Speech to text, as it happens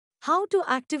How to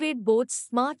activate boAt's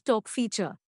Smart Talk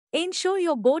feature. Ensure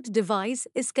your boAt device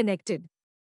is connected.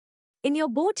 In your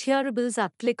boAt Hearables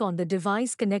app, click on the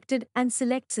device connected and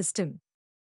select System.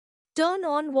 Turn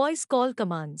on voice call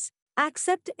commands.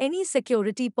 Accept any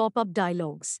security pop-up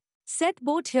dialogues. Set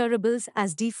boAt Hearables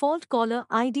as default caller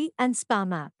ID and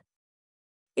spam app.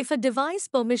 If a device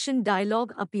permission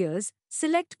dialog appears,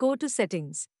 select Go to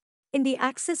Settings. In the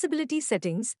Accessibility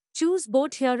settings, choose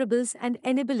boAt Hearables and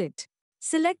enable it.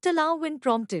 Select Allow when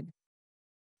prompted.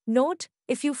 Note,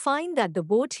 if you find that the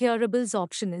boAt Hearables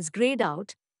option is grayed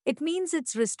out, it means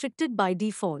it's restricted by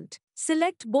default.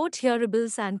 Select boAt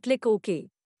Hearables and click OK.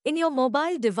 In your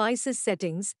mobile device's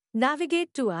settings,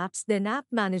 navigate to Apps, then App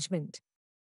Management.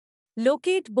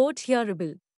 Locate boAt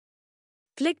Hearable.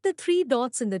 Click the three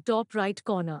dots in the top right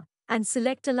corner and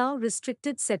select Allow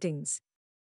Restricted Settings.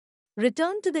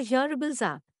 Return to the Hearables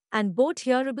app, and boAt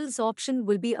Hearables option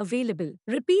will be available.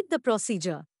 Repeat the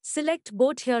procedure. Select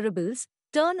boAt Hearables,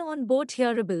 turn on boAt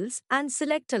Hearables, and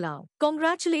select Allow.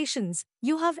 Congratulations,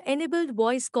 you have enabled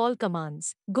voice call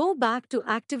commands. Go back to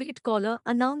Activate Caller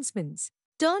Announcements.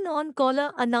 Turn on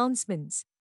Caller Announcements.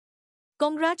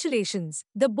 Congratulations,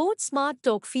 the boAt Smart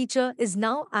Talk feature is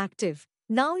now active.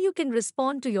 Now you can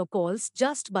respond to your calls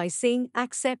just by saying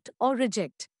accept or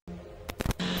reject.